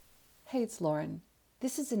Hey, it's Lauren.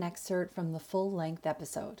 This is an excerpt from the full-length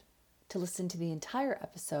episode. To listen to the entire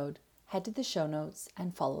episode, head to the show notes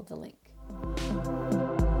and follow the link.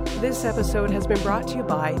 This episode has been brought to you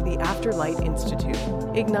by the Afterlight Institute.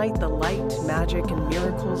 Ignite the light, magic, and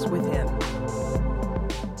miracles within.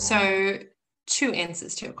 So, two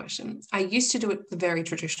answers to your question. I used to do it the very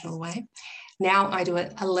traditional way. Now I do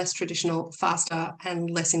it a less traditional, faster,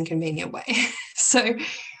 and less inconvenient way. So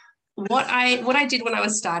what I did when I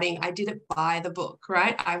was starting, I did it by the book,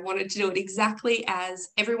 right? I wanted to do it exactly as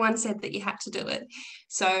everyone said that you had to do it.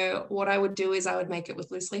 So what I would do is I would make it with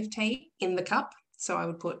loose leaf tea in the cup. So I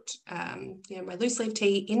would put my loose leaf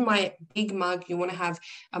tea in my big mug. You want to have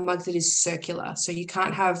a mug that is circular. So you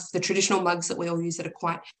can't have the traditional mugs that we all use that are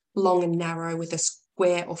quite long and narrow with a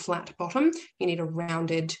square or flat bottom. You need a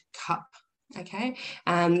rounded cup, okay?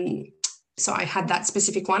 So I had that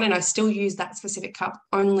specific one, and I still use that specific cup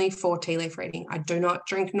only for tea leaf reading. I do not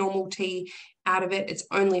drink normal tea out of it. It's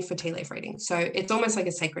only for tea leaf reading. So it's almost like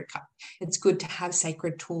a sacred cup. It's good to have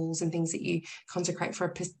sacred tools and things that you consecrate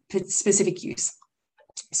for a specific use.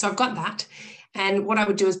 So I've got that. And what I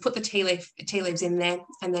would do is put the tea leaves in there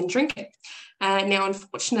and then drink it. Now,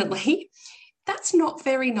 unfortunately, that's not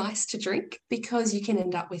very nice to drink because you can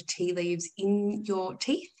end up with tea leaves in your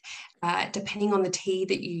teeth. Depending on the tea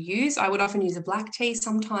that you use, I would often use a black tea.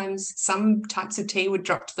 Sometimes some types of tea would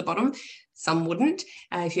drop to the bottom, some wouldn't.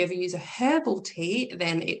 If you ever use a herbal tea,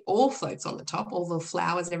 then it all floats on the top. All the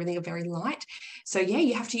flowers and everything are very light. So yeah,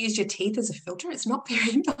 you have to use your teeth as a filter. It's not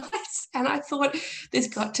very nice. And I thought there's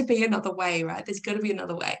got to be another way, right? There's got to be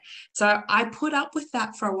another way. So I put up with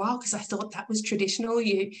that for a while because I thought that was traditional.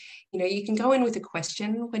 You can go in with a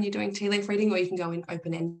question when you're doing tea leaf reading, or you can go in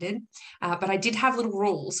open-ended. But I did have little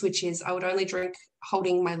rules, which is I would only drink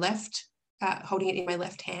holding it in my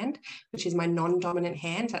left hand, which is my non-dominant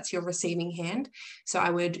hand. That's your receiving hand. So I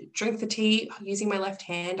would drink the tea using my left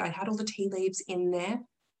hand. I had all the tea leaves in there.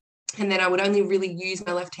 And then I would only really use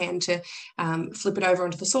my left hand to flip it over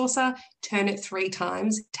onto the saucer, turn it 3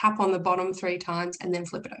 times, tap on the bottom 3 times, and then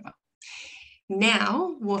flip it over.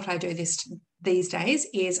 Now, what I do these days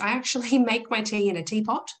is I actually make my tea in a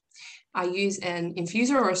teapot. I use an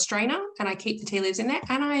infuser or a strainer, and I keep the tea leaves in there,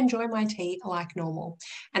 and I enjoy my tea like normal.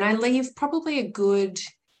 And I leave probably a good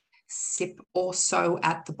sip or so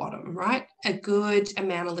at the bottom, right? A good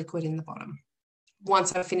amount of liquid in the bottom.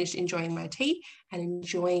 Once I've finished enjoying my tea and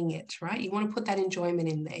enjoying it, right? You want to put that enjoyment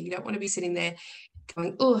in there. You don't want to be sitting there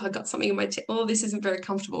going, oh, I got something in my tea. Oh, this isn't very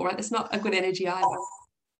comfortable, right? That's not a good energy either.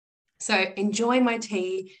 So enjoy my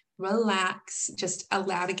tea, relax, just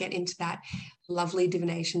allow to get into that lovely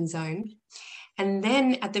divination zone. And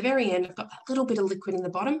then at the very end, I've got that little bit of liquid in the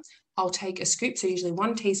bottom. I'll take a scoop, so usually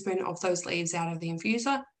 1 teaspoon of those leaves out of the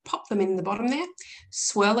infuser, pop them in the bottom there,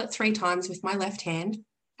 swirl it 3 times with my left hand,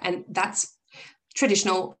 and that's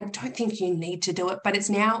traditional. I don't think you need to do it, but it's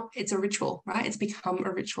a ritual, right? It's become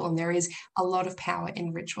a ritual, and there is a lot of power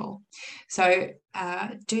in ritual. So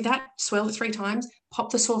do that, swirl it 3 times,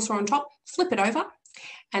 pop the saucer on top, flip it over,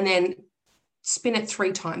 and then spin it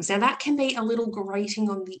 3 times. Now that can be a little grating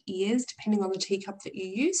on the ears depending on the teacup that you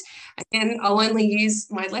use. Again, I'll only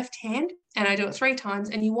use my left hand, and I do it 3 times,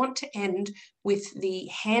 and you want to end with the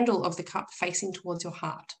handle of the cup facing towards your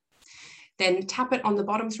heart. Then tap it on the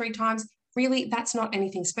bottom 3 times. Really, that's not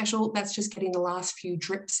anything special. That's just getting the last few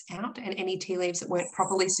drips out and any tea leaves that weren't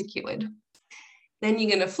properly secured. Then you're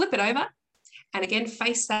going to flip it over and again,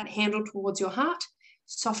 face that handle towards your heart,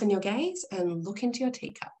 soften your gaze and look into your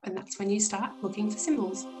teacup. And that's when you start looking for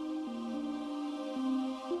symbols.